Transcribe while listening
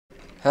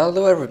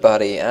Hello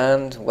everybody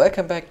and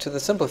welcome back to the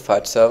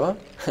SMPlified server.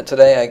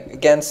 Today I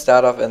again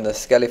start off in the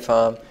Skelly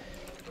farm,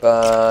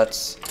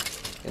 but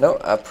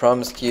I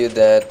promised you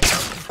that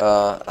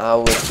I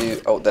would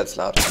do, oh that's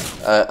loud,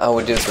 I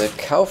would do the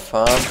cow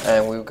farm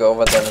and we'll go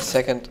over that in a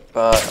second,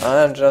 but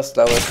I'm just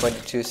level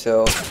 22,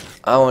 so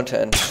I want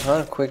to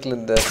enchant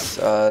quickly this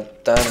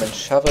diamond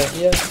shovel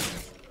here,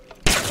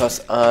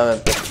 because I'm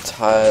a bit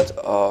tired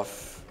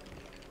of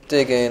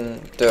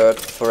digging dirt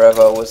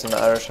forever with an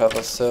iron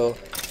shovel. So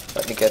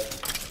let me get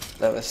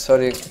level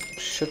 30,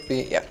 should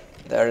be, yeah,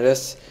 there it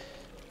is.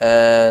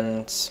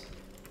 And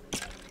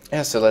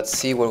yeah, so let's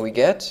see what we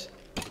get.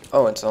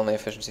 Oh, it's only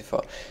efficiency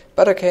 4.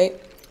 But okay,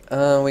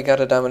 we got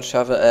a diamond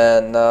shovel,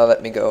 and now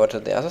let me go over to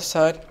the other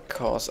side,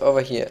 cause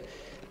over here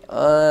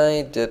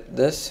I did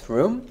this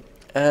room,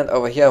 and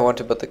over here I want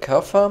to build the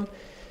cow farm.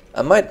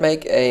 I might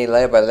make a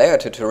layer by layer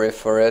tutorial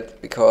for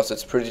it, because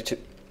it's pretty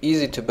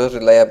easy to build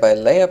it layer by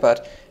layer,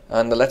 but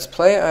on the Let's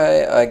Play,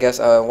 I guess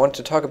I want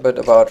to talk a bit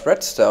about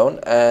redstone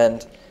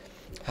and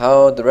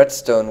how the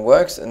redstone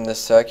works in this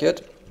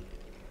circuit.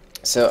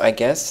 So I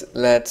guess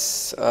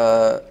let's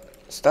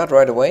start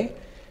right away.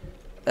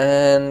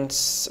 And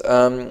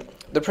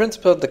the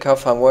principle of the cow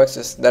farm works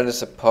is that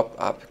it's a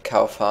pop-up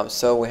cow farm.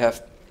 So we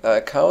have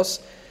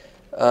cows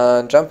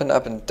jumping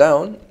up and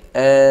down,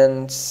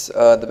 and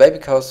the baby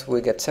cows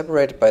will get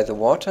separated by the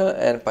water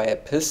and by a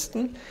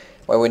piston.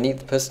 Why we need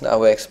the piston I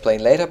will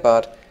explain later,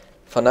 but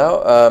for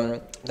now,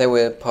 they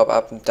will pop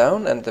up and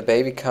down, and the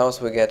baby cows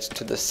will get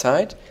to the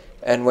side,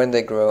 and when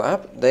they grow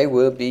up, they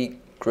will be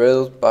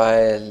grilled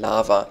by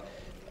lava.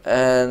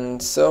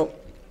 And so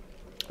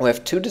we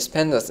have two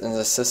dispensers in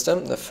the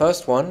system. The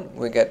first one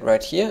we get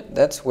right here,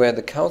 that's where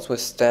the cows will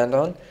stand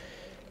on,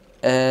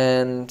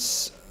 and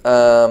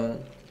so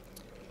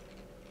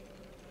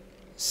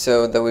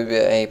there will be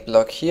a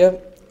block here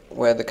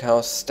where the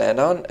cows stand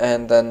on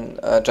and then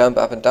jump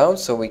up and down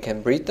so we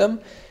can breed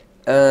them.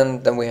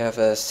 And then we have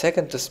a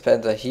second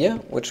dispenser here,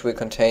 which will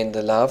contain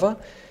the lava,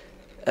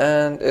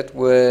 and it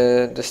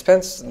will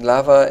dispense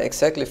lava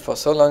exactly for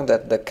so long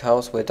that the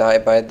cows will die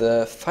by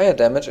the fire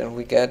damage and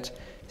we get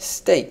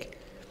steak.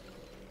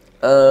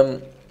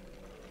 So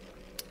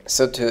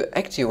to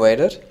activate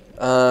it,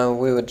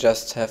 we would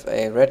just have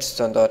a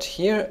redstone dot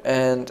here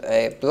and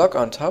a block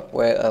on top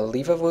where a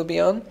lever will be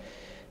on,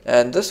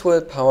 and this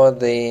will power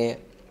the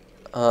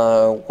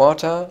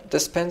water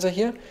dispenser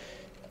here,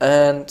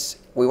 and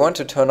we want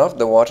to turn off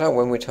the water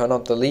when we turn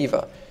off the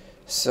lever.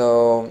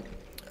 So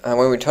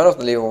when we turn off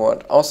the lever, we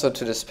want also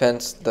to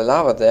dispense the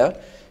lava there.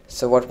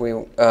 So what we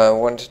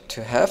want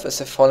to have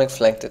is a falling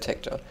flank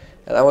detector.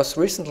 And I was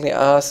recently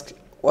asked,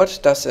 what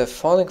does a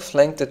falling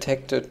flank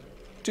detector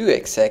do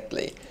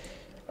exactly?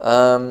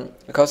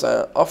 Because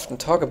I often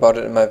talk about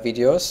it in my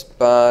videos,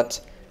 but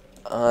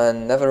I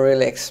never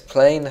really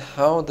explain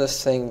how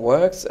this thing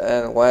works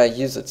and why I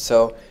use it.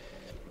 So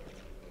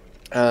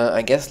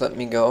I guess let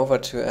me go over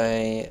to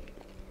a,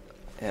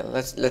 yeah,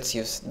 let's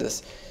use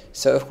this.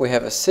 So if we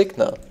have a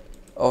signal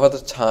over the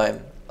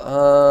time,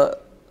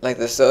 like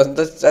this, so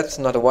that's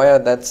not a wire,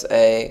 that's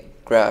a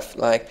graph.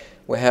 Like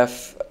we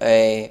have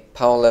a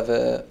power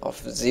level of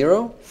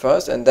 0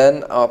 first, and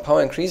then our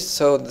power increases,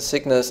 so the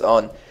signal is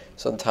on.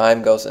 So the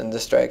time goes in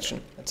this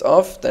direction. It's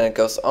off, then it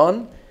goes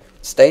on,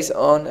 stays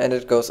on, and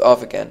it goes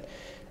off again.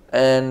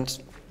 And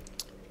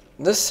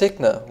this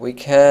signal, we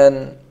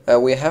can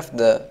we have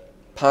the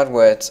part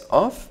where it's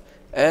off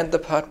and the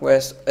part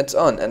where it's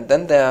on, and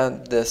then there are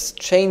these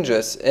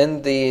changes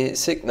in the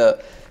signal.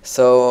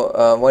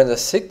 So when the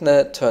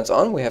signal turns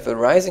on, we have a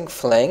rising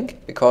flank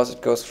because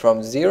it goes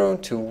from 0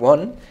 to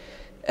 1,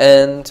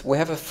 and we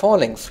have a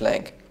falling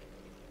flank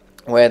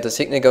where the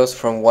signal goes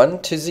from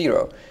 1 to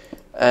 0,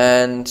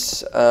 and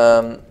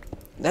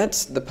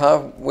that's the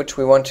part which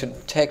we want to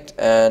detect.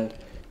 And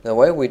the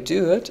way we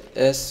do it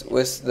is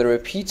with the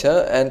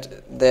repeater, and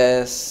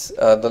there's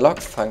the log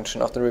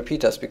function of the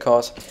repeaters,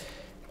 because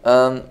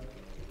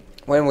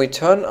when we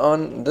turn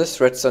on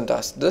this redstone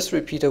dust, this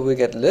repeater will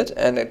get lit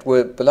and it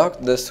will block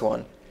this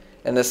one.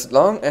 And as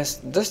long as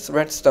this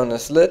redstone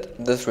is lit,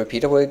 this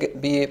repeater will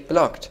be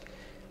blocked.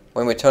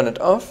 When we turn it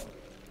off,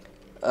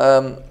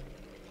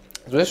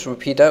 this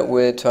repeater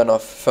will turn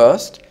off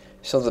first,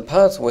 so the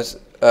parts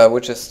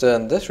which is still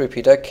in this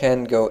repeater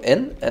can go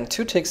in, and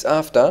 2 ticks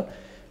after,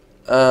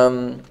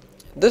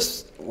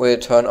 this will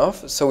turn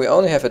off, so we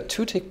only have a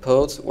 2-tick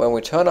pulse when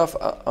we turn off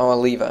our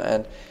lever.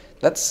 And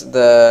that's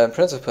the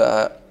principle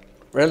I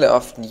really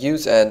often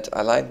use, and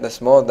I like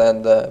this more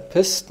than the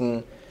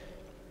piston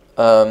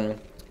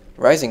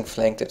rising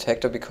flank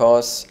detector,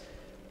 because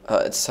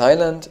it's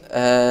silent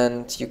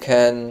and you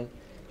can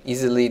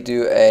easily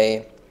do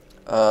a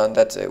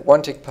that's a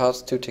 1-tick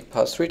pulse, 2-tick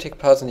pulse, 3-tick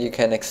pulse, and you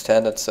can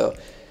extend it. So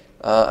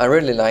I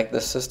really like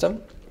this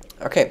system.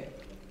 Okay,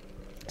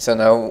 so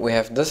now we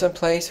have this in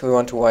place. We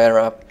want to wire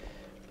up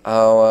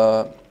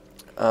our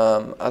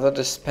other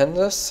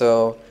dispensers.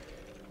 So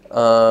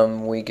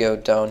we go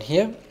down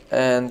here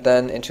and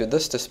then into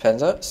this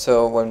dispenser.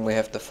 So when we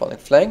have the falling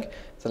flank,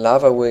 the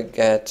lava will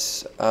get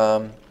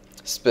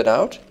spit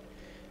out,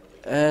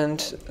 and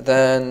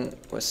then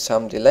with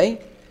some delay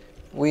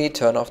we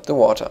turn off the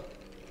water.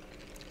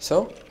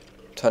 So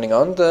turning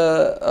on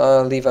the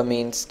lever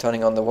means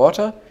turning on the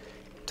water.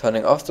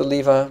 Turning off the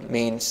lever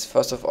means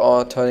first of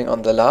all turning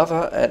on the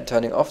lava and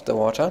turning off the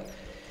water.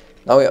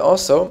 Now we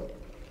also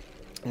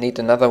need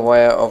another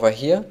wire over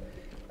here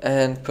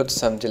and put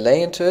some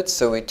delay into it.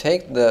 So we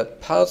take the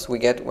pulse we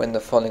get when the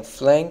falling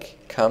flank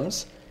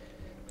comes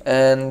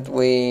and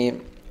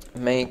we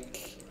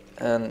make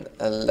an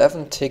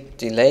 11 tick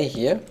delay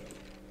here.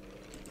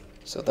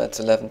 So that's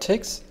 11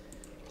 ticks.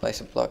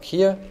 Place a block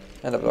here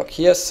and a block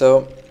here.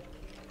 So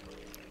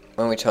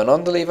when we turn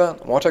on the lever,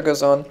 water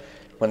goes on.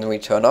 When we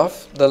turn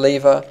off the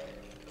lever,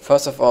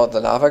 first of all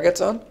the lava gets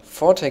on.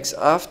 4 ticks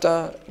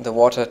after the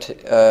water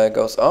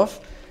goes off,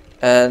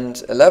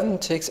 and 11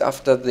 ticks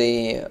after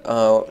the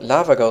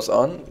lava goes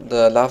on,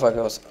 the lava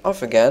goes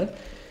off again,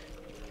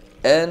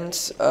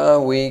 and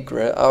we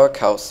grill our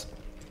cows.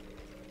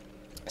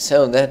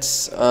 So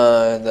that's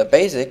the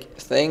basic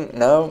thing.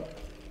 Now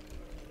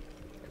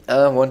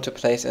I want to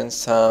place in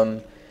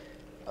some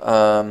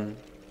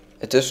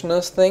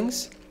additional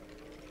things,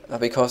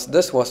 because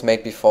this was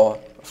made before,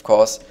 of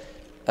course,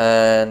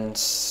 and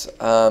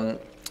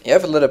you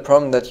have a little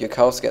problem that your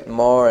cows get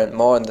more and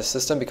more in the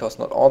system because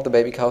not all the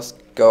baby cows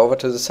go over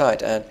to the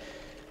side, and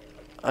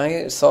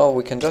I saw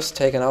we can just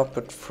take an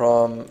output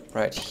from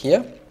right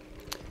here,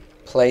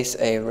 place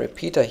a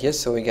repeater here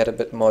so we get a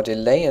bit more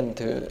delay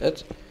into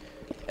it,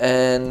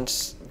 and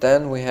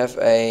then we have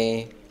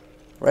a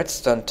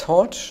redstone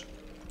torch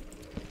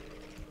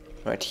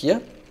right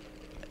here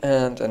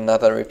and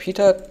another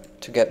repeater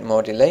to get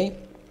more delay,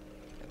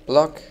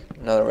 block,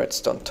 another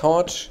redstone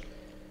torch,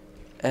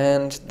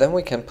 and then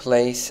we can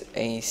place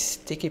a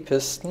sticky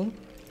piston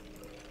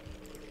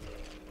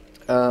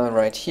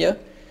right here.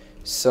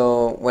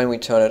 So when we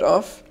turn it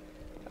off,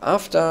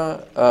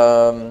 after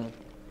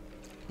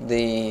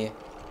the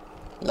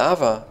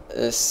lava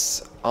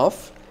is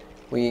off,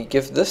 we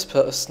give this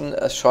piston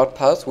a short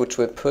pulse which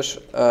will push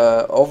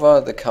over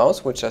the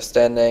cows which are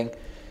standing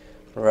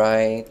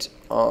right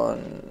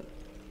on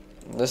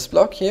this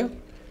block here.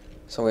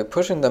 So we're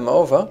pushing them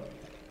over.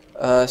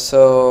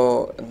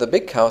 So the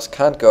big cows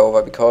can't go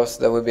over because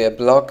there will be a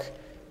block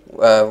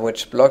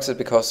which blocks it,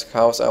 because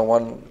cows are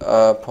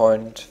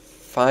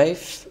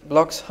 1.5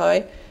 blocks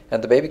high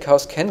and the baby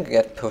cows can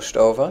get pushed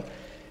over.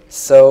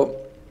 So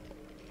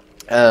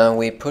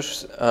we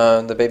push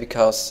the baby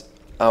cows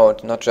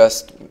out, not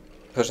just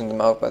pushing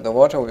them out by the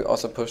water, we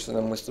also push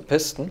them with the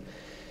piston.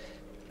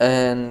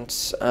 And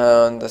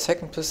the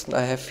second piston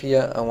I have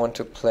here I want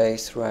to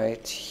place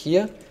right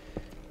here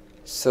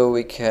so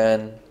we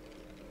can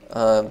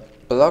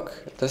block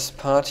this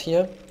part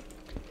here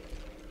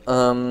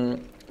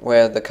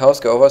where the cows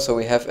go over, so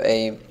we have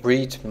a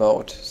breed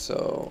mode.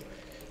 So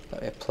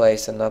I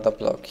place another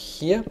block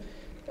here,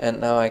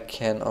 and now I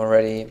can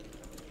already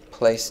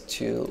place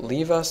 2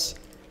 levers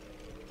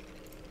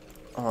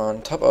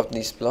on top of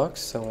these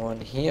blocks, so one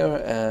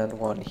here and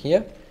one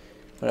here.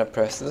 When I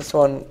press this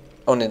one,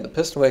 only the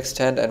piston will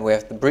extend and we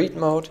have the breed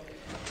mode,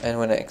 and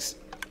when I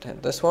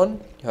extend this one,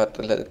 you heard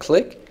the little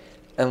click,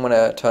 and when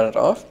I turn it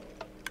off,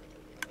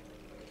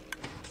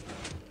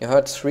 you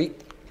heard 3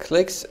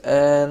 clicks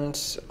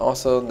and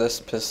also this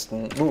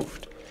piston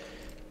moved.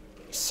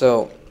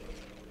 So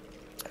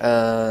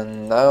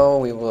now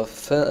we will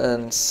fill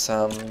in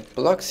some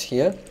blocks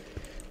here.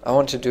 I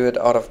want to do it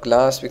out of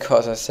glass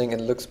because I think it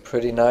looks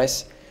pretty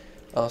nice.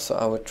 Also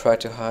I would try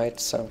to hide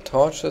some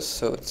torches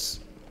so it's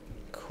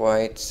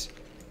quite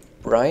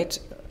bright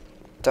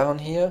down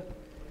here.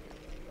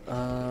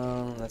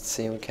 Let's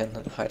see, we can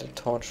hide a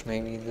torch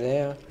maybe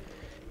there,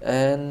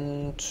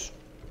 and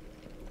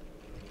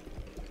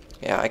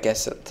yeah, I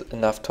guess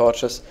enough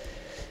torches.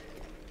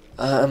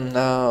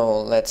 Now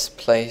let's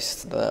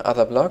place the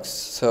other blocks.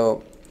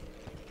 So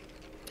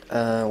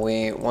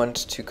we want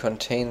to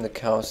contain the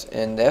cows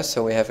in there,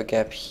 so we have a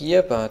gap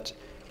here but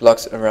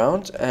blocks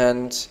around,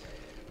 and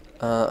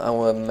I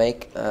will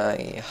make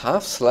a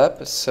half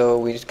slab so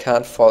we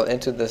can't fall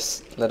into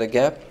this little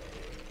gap.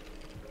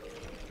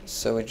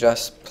 So we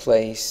just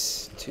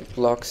place 2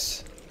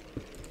 blocks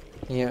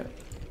here,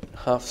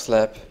 half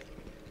slab,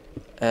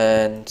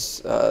 and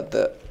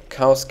the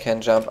cows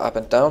can jump up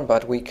and down,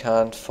 but we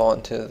can't fall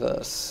into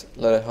this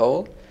little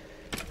hole.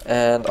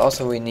 And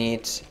also we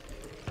need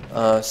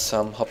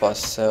some hoppers.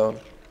 So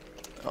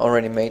I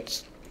already made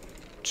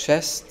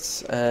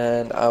chests,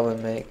 and I will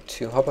make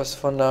 2 hoppers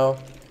for now.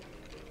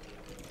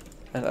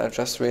 And I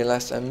just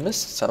realized I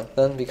missed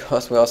something,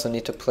 because we also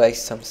need to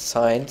place some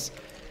signs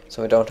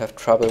so we don't have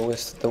trouble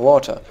with the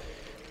water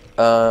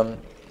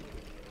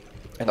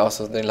and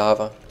also the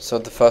lava. So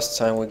the first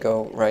sign will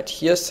go right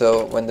here,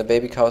 so when the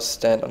baby cows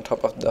stand on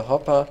top of the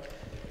hopper,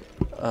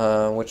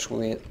 which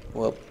we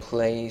will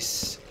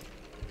place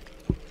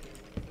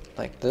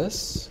like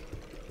this,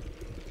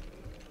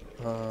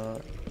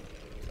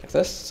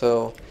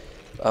 so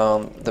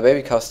the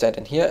baby cows stand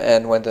in here,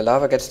 and when the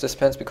lava gets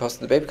dispensed, because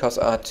the baby cows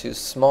are too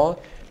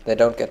small, they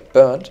don't get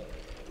burned.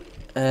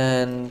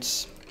 And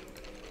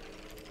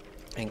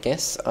I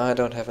guess I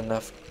don't have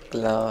enough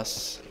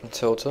glass in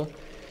total.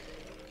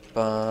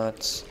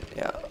 But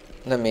yeah,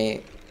 let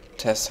me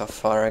test how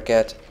far I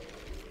get.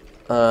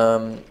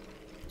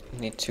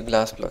 Need 2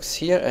 glass blocks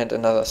here and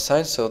another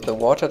sign so the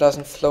water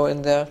doesn't flow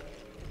in there.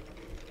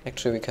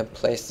 Actually, we can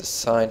place the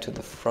sign to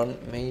the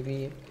front,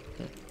 maybe.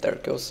 There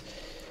it goes,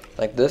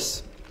 like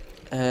this.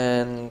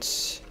 And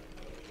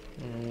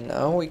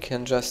now we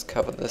can just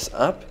cover this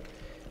up.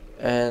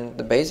 And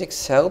the basic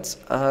cells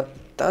are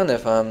done,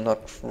 if I'm not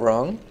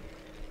wrong.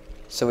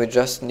 So we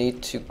just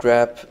need to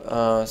grab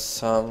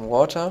some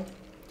water,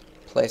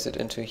 place it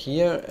into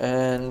here,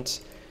 and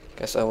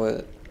guess I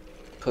will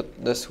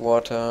put this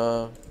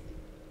water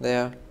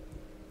there.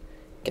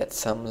 Get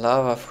some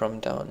lava from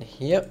down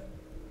here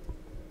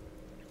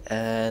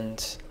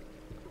and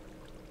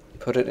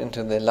put it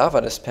into the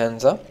lava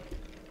dispenser,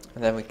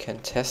 and then we can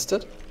test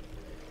it.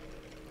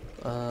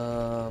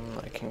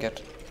 I can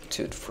get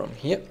to it from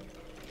here,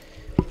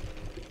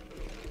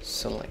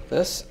 so like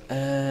this.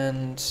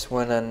 And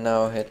when I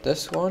now hit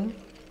this one,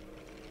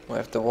 we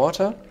have the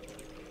water.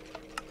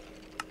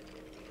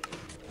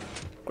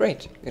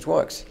 Great, it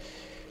works.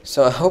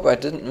 So I hope I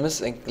didn't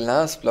miss a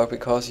glass block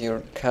because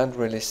you can't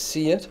really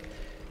see it.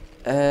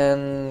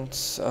 And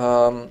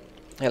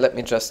yeah, let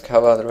me just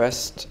cover the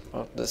rest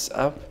of this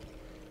up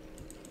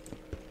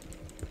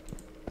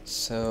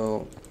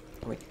so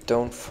we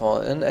don't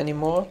fall in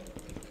anymore.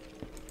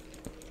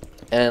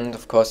 And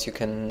of course you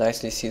can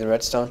nicely see the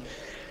redstone.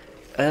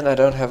 And I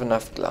don't have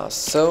enough glass,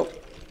 so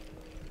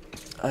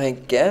I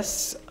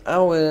guess I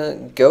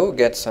will go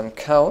get some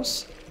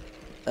cows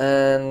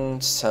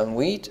and some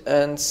wheat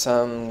and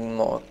some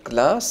more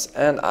glass,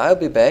 and I'll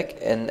be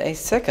back in a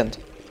second.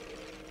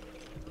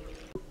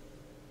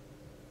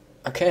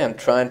 Okay, I'm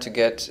trying to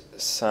get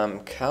some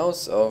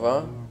cows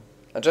over.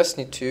 I just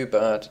need 2,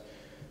 but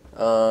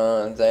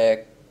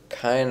they're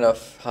kind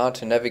of hard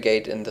to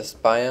navigate in this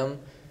biome,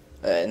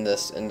 in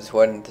this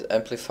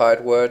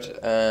amplified world,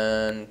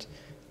 and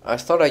I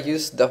thought I'd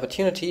use the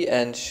opportunity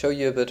and show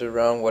you a bit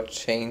around what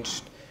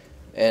changed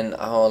in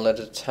our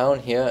little town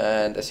here.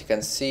 And as you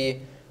can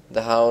see,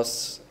 the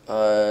house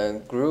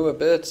grew a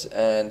bit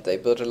and they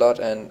built a lot,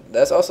 and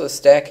there's also a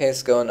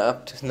staircase going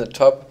up to the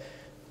top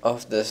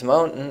of this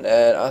mountain,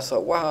 and I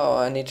thought, wow,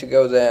 I need to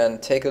go there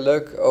and take a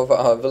look over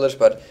our village.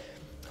 But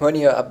when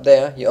you're up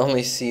there, you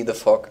only see the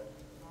fog.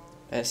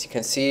 As you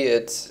can see,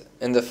 it's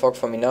in the fog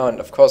for me now, and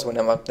of course when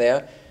I'm up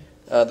there,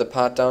 the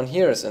part down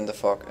here is in the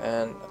fog,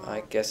 and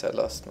I guess I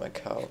lost my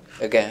cow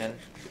again.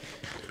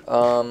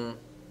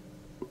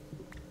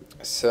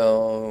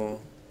 So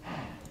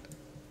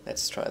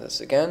let's try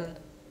this again.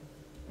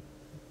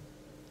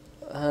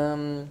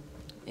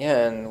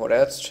 Yeah, and what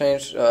else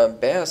changed?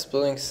 Bear's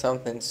building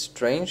something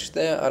strange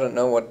there. I don't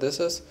know what this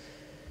is,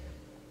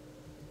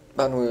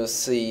 but we will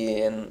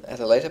see at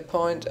a later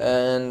point.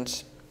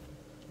 And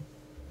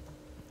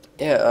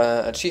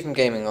yeah, Achievement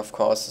Gaming, of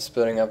course, is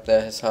building up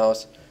there his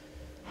house.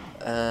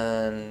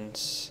 And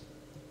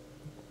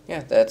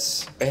yeah,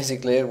 that's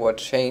basically what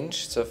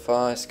changed so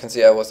far. As you can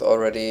see, I was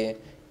already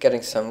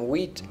getting some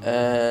wheat,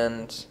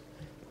 and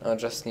I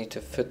just need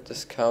to fit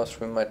this cow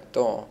through my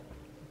door.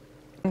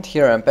 And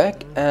here I'm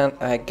back, and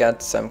I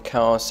got some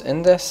cows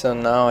in there, so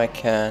now I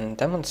can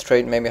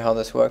demonstrate maybe how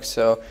this works.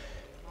 So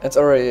it's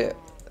already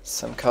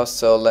some cows,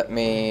 so let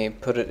me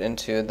put it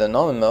into the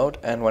normal mode,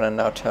 and when I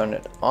now turn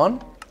it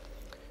on,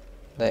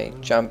 they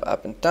jump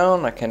up and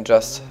down. I can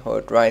just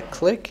hold right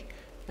click,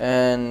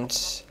 and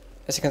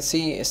as you can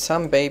see,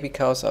 some baby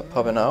cows are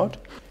popping out,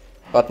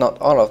 but not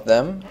all of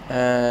them.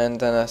 And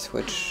then I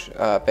switch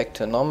back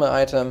to a normal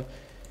item,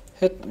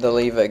 hit the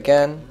lever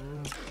again,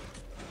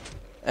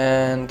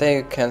 and there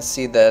you can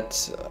see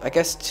that I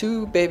guess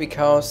 2 baby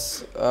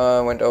cows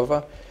went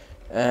over,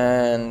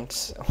 and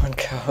 1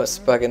 cow is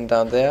bugging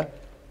down there.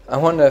 I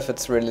wonder if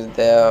it's really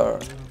there or...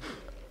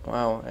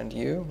 Wow, and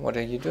you? What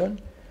are you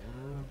doing?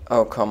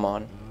 Oh, come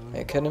on. Are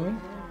you kidding me?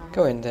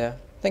 Go in there.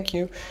 Thank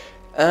you.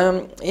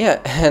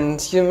 Yeah,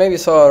 and you maybe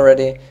saw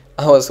already,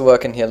 I was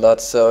working here a lot,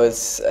 so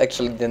it's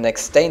actually the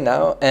next day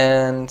now.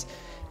 And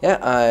yeah,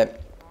 I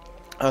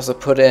also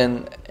put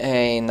in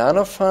a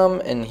nano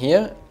farm in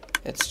here.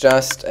 It's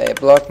just a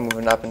block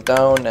moving up and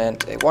down,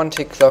 and a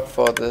 1-tick clock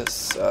for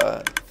this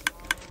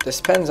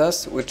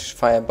dispensers, which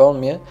fire bone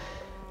meal,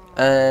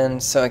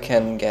 and so I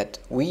can get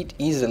wheat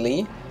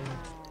easily.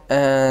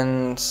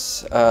 And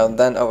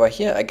then over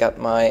here I got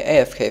my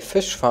AFK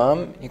fish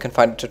farm. You can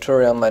find a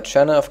tutorial on my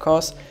channel, of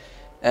course,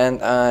 and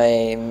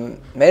I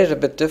made it a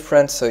bit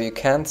different so you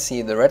can't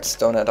see the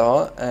redstone at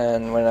all.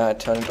 And when I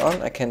turn it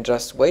on, I can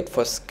just wait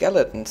for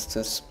skeletons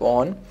to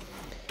spawn,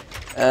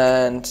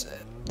 and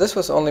this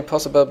was only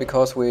possible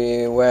because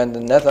we were in the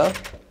nether,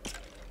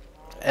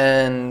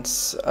 and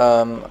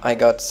I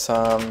got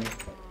some...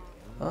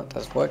 Oh,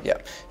 does it work? Yeah.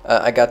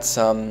 I got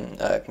some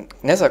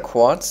nether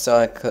quartz, so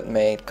I could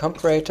make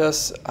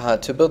comparators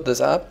to build this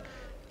up.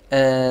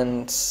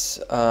 And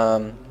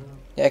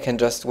yeah, I can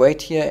just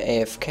wait here,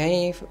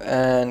 AFK,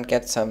 and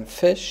get some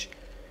fish,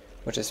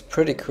 which is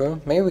pretty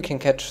cool. Maybe we can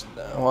catch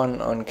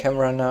one on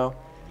camera now.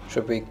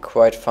 Should be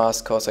quite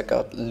fast, cause I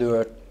got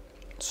lured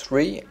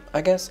 3,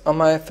 I guess, on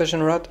my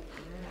fishing rod.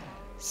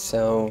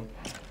 So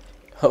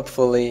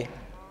hopefully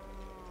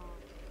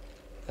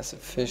there's a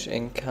fish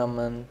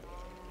incoming.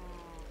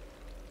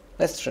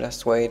 Let's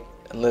just wait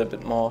a little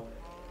bit more.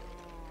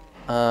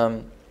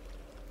 I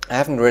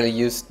haven't really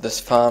used this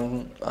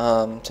farm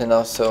till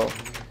now, so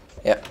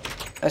yeah,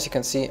 as you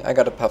can see, I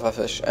got a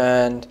pufferfish,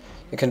 and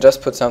you can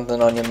just put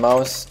something on your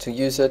mouse to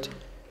use it.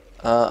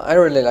 I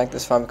really like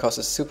this farm because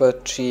it's super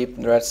cheap.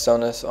 The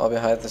redstone is all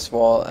behind this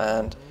wall,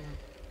 and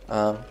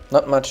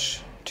not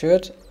much to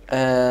it.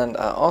 And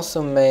I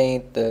also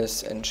made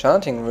this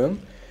enchanting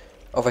room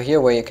over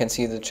here where you can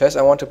see the chest.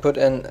 I want to put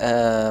in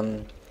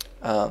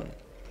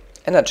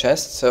inner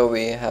chest, so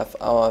we have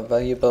our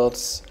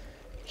valuables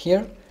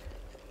here.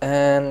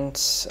 And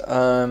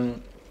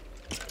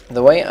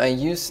the way I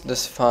use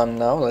this farm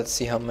now, let's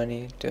see how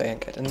many do I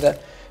get in there.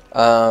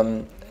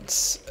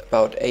 It's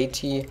about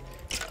 80.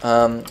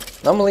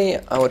 Normally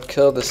I would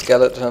kill the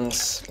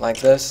skeletons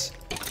like this,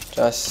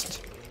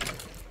 just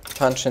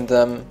punching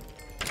them,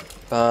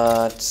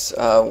 but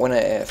when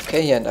I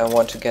AFK here and I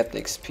want to get the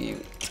XP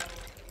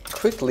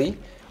quickly,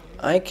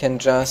 I can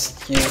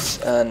just use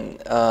an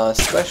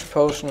splash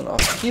potion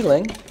of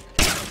healing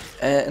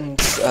and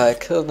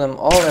kill them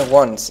all at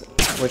once,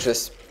 which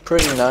is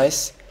pretty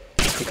nice,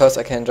 because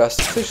I can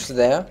just fish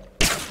there,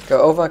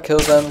 go over, kill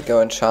them,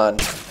 go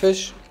enchant,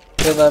 fish,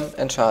 kill them,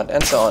 enchant,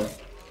 and so on.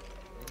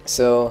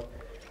 So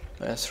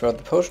let's throw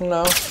the potion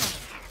now.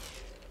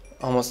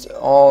 Almost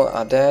all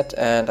are dead,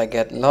 and I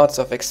get lots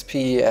of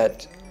XP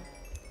at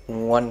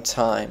one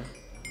time.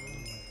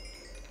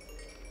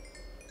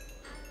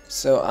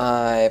 So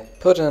I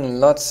put in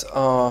lots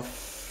of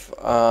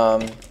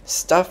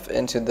stuff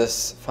into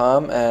this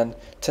farm, and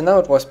till now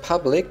it was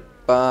public,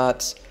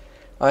 but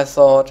I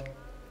thought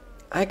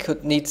I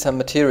could need some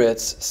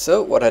materials.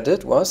 So what I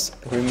did was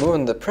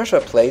removing the pressure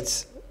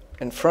plates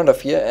in front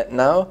of here, and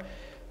now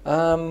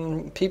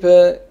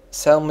people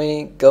sell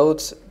me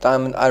gold,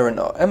 diamond, iron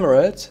or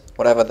emerald,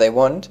 whatever they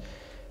want,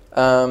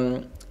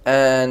 and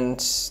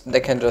they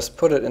can just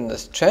put it in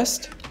this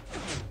chest.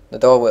 The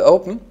door will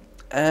open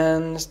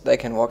and they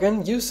can walk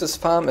in, use this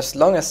farm as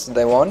long as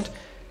they want,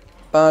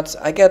 but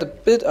I get a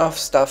bit of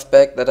stuff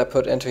back that I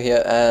put into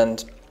here,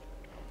 and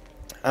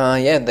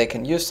yeah, they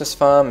can use this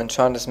farm,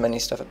 enchant as many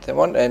stuff as they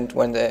want, and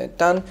when they're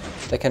done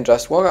they can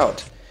just walk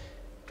out.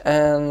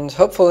 And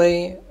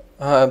hopefully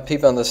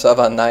people on the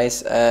server are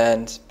nice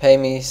and pay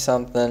me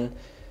something,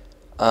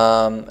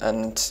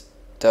 and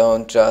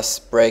don't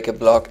just break a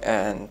block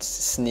and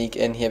sneak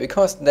in here,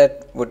 because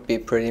that would be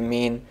pretty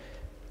mean.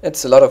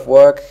 It's a lot of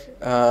work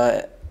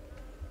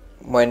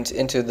went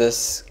into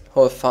this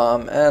whole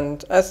farm,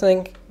 and I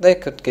think they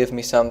could give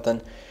me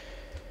something.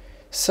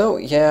 So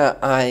yeah,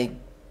 I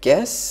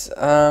guess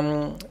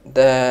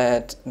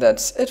that's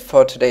it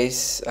for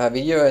today's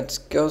video. It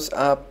goes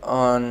up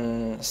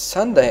on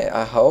Sunday,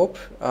 I hope,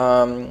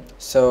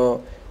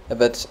 so a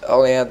bit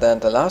earlier than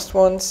the last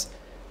ones.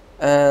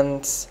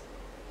 And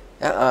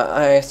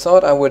I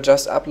thought I would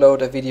just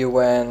upload a video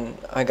when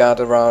I got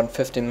around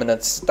 15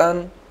 minutes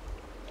done.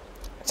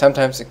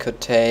 Sometimes it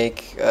could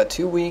take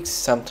 2 weeks,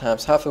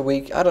 sometimes half a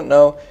week, I don't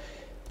know.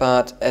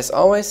 But as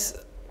always,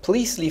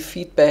 please leave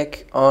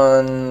feedback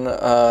on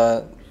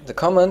the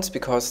comments,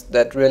 because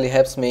that really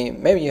helps me.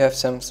 Maybe you have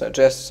some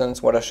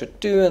suggestions what I should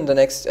do in the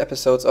next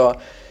episodes, or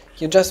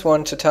you just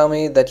want to tell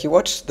me that you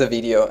watched the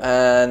video.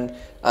 And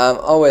I'm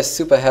always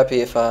super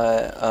happy if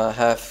I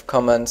have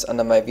comments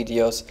under my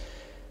videos.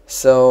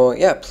 So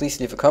yeah,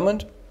 please leave a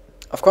comment.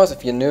 Of course,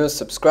 if you're new,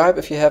 subscribe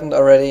if you haven't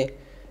already.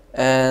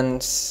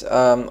 And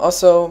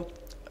also,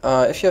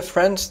 if you have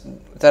friends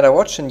that are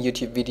watching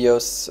YouTube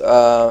videos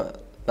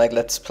like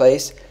Let's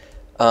Plays,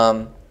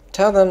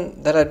 tell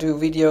them that I do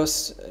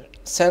videos,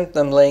 send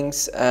them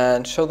links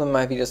and show them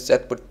my videos.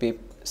 That would be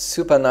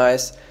super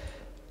nice.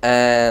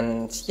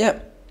 And yeah,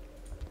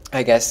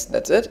 I guess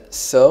that's it.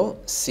 So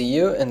see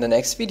you in the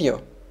next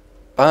video.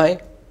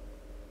 Bye.